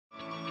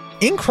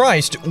In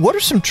Christ, what are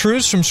some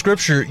truths from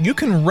Scripture you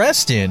can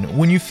rest in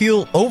when you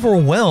feel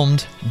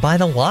overwhelmed by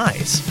the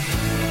lies?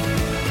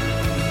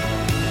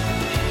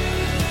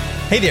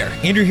 Hey there,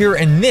 Andrew here,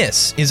 and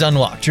this is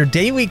Unlocked, your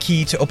daily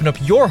key to open up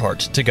your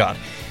heart to God.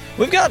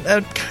 We've got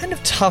a kind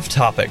of tough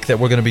topic that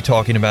we're going to be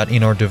talking about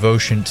in our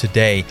devotion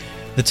today,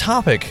 the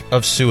topic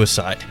of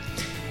suicide.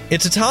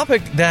 It's a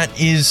topic that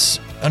is,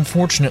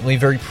 unfortunately,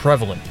 very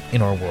prevalent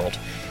in our world,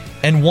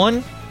 and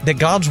one that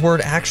God's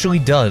Word actually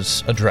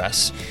does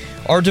address.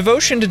 Our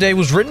devotion today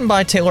was written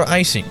by Taylor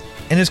Icing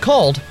and is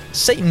called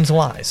Satan's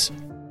Lies.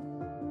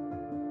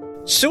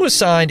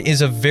 Suicide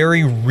is a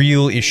very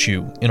real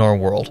issue in our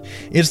world.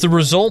 It's the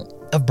result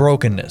of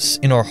brokenness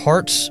in our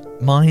hearts,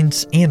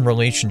 minds, and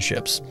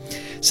relationships.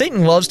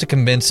 Satan loves to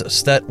convince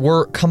us that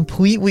we're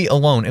completely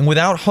alone and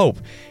without hope,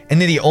 and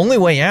that the only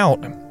way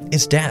out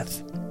is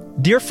death.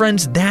 Dear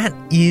friends, that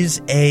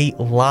is a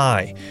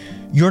lie.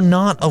 You're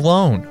not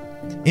alone.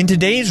 In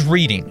today's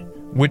reading,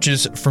 which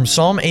is from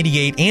Psalm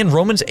 88 and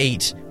Romans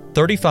 8,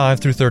 35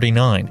 through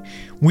 39,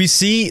 we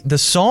see the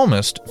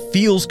psalmist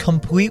feels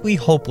completely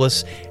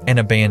hopeless and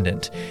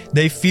abandoned.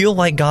 They feel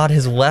like God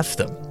has left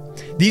them.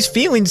 These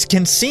feelings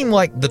can seem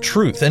like the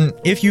truth, and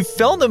if you've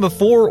felt them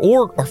before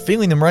or are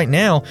feeling them right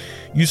now,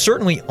 you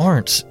certainly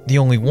aren't the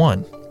only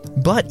one.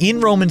 But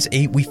in Romans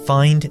 8, we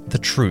find the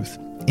truth.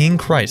 In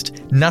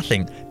Christ,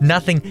 nothing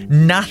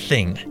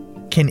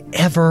can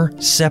ever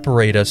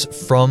separate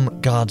us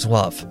from God's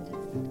love.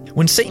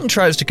 When Satan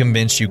tries to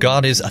convince you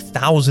God is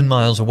 1,000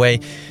 miles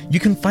away, you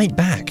can fight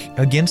back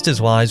against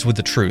his lies with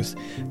the truth.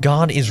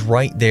 God is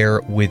right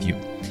there with you.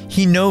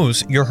 He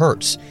knows your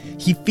hurts.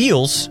 He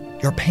feels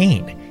your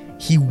pain.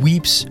 He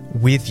weeps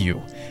with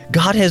you.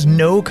 God has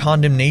no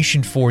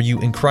condemnation for you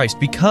in Christ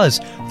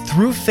because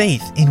through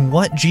faith in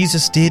what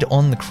Jesus did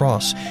on the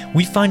cross,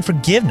 we find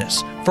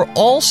forgiveness for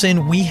all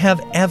sin we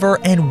have ever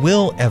and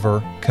will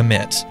ever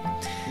commit.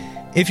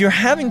 If you're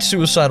having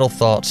suicidal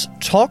thoughts,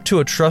 talk to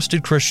a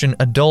trusted Christian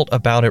adult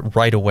about it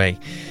right away.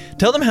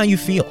 Tell them how you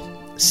feel.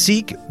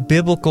 Seek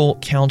biblical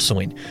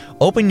counseling.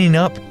 Opening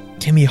up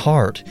can be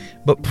hard,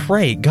 but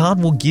pray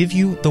God will give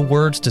you the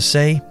words to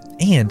say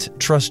and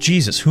trust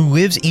Jesus, who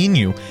lives in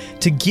you,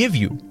 to give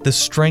you the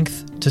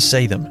strength to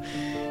say them.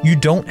 You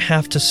don't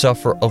have to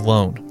suffer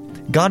alone.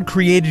 God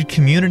created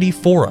community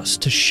for us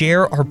to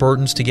share our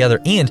burdens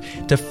together and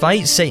to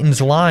fight Satan's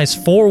lies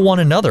for one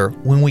another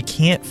when we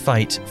can't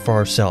fight for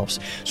ourselves.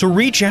 So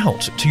reach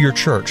out to your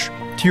church,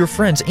 to your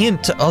friends,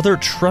 and to other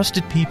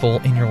trusted people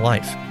in your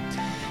life.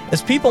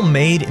 As people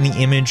made in the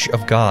image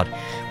of God,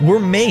 we're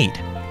made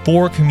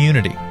for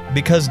community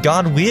because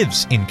God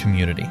lives in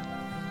community.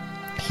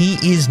 He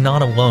is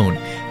not alone,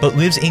 but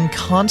lives in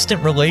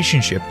constant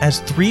relationship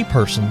as three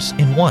persons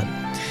in one.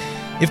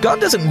 If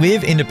God doesn't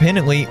live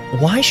independently,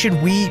 why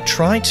should we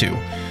try to?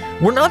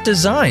 We're not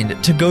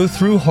designed to go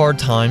through hard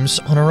times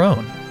on our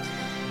own.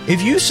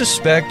 If you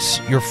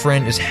suspect your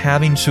friend is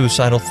having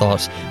suicidal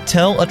thoughts,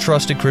 tell a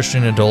trusted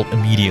Christian adult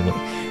immediately.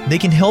 They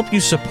can help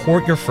you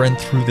support your friend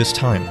through this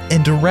time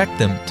and direct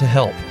them to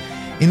help.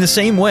 In the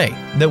same way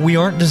that we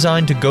aren't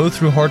designed to go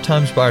through hard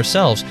times by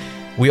ourselves,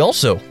 we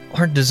also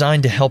aren't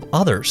designed to help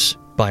others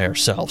by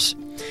ourselves.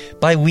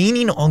 By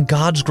leaning on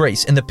God's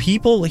grace and the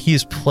people He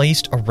has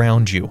placed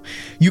around you,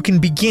 you can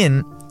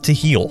begin to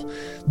heal.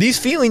 These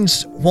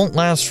feelings won't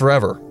last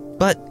forever,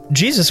 but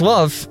Jesus'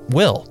 love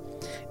will.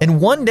 And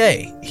one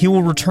day, He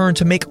will return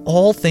to make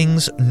all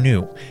things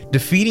new,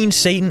 defeating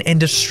Satan and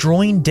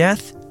destroying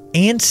death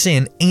and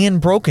sin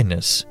and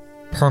brokenness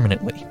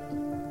permanently.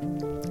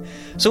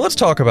 So let's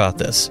talk about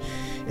this.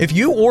 If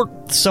you or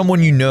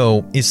someone you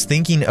know is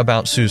thinking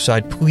about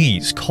suicide,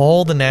 please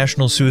call the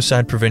National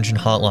Suicide Prevention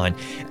Hotline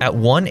at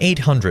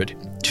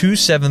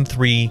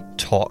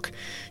 1-800-273-TALK.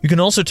 You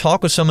can also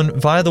talk with someone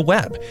via the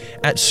web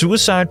at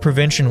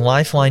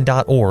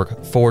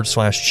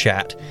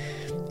suicidepreventionlifeline.org/chat.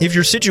 If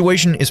your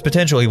situation is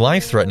potentially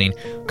life-threatening,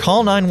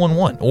 call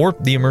 911 or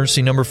the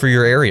emergency number for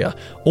your area,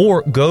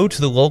 or go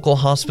to the local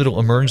hospital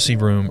emergency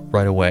room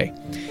right away.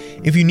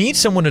 If you need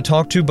someone to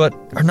talk to but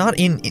are not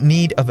in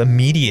need of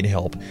immediate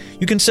help,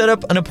 you can set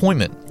up an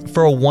appointment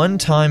for a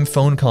one-time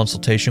phone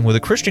consultation with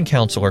a Christian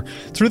counselor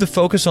through the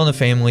Focus on the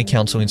Family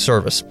counseling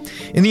service.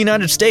 In the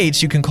United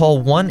States, you can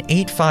call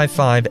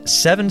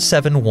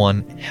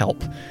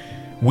 1-855-771-HELP.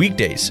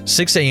 Weekdays,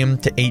 6 a.m.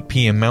 to 8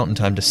 p.m. Mountain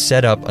Time to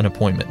set up an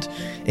appointment.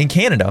 In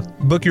Canada,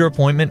 book your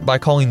appointment by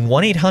calling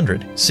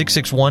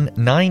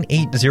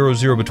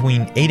 1-800-661-9800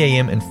 between 8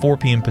 a.m. and 4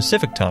 p.m.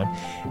 Pacific Time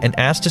and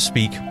ask to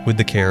speak with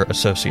the care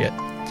associate.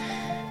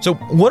 So,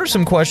 what are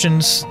some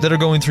questions that are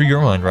going through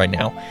your mind right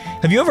now?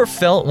 Have you ever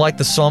felt like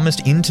the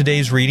psalmist in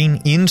today's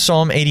reading in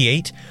Psalm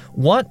 88?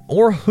 What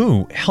or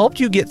who helped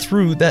you get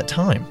through that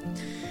time?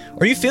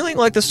 Are you feeling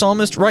like the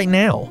psalmist right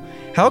now?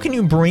 How can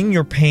you bring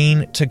your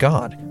pain to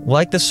God,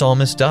 like the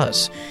psalmist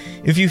does?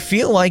 If you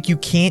feel like you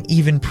can't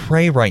even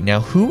pray right now,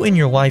 who in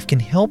your life can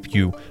help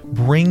you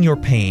bring your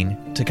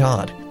pain to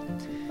God?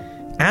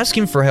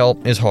 Asking for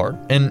help is hard,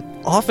 and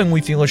often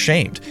we feel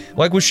ashamed,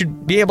 like we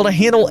should be able to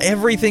handle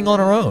everything on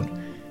our own.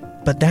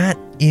 But that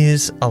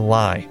is a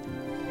lie.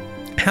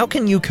 how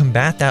can you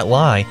combat that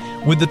lie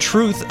with the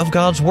truth of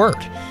God's Word?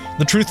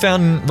 The truth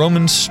found in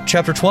Romans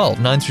chapter 12,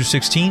 9 through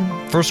 16,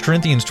 1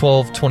 Corinthians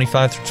 12,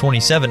 25 through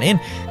 27, and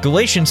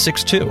Galatians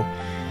 6, 2.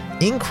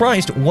 In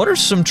Christ, what are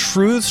some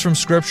truths from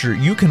Scripture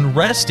you can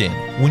rest in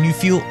when you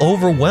feel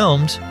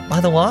overwhelmed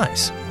by the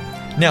lies?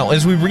 Now,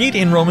 as we read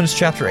in Romans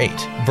chapter 8,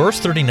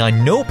 verse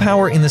 39, no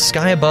power in the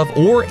sky above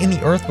or in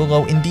the earth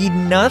below, indeed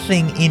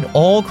nothing in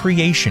all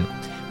creation,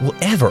 will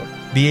ever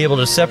be able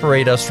to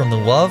separate us from the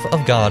love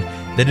of God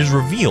that is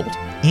revealed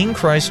in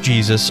Christ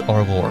Jesus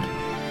our Lord.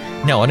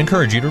 Now, I'd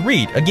encourage you to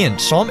read, again,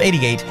 Psalm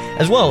 88,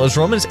 as well as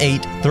Romans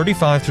 8,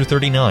 35 through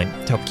 39,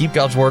 to help keep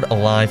God's Word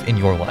alive in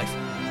your life.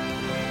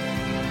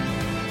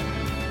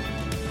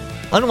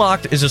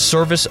 Unlocked is a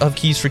service of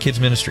Keys for Kids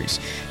Ministries.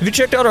 If you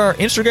checked out our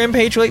Instagram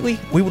page lately,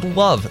 we would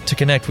love to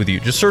connect with you.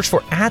 Just search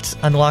for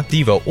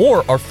 @UnlockedDevo or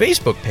our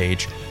Facebook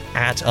page,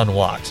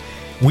 @Unlocked.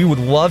 We would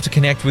love to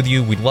connect with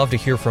you. We'd love to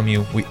hear from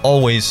you. We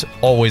always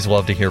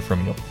love to hear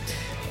from you.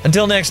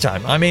 Until next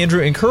time, I'm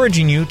Andrew,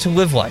 encouraging you to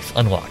live life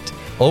unlocked,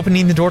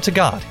 opening the door to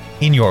God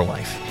in your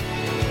life.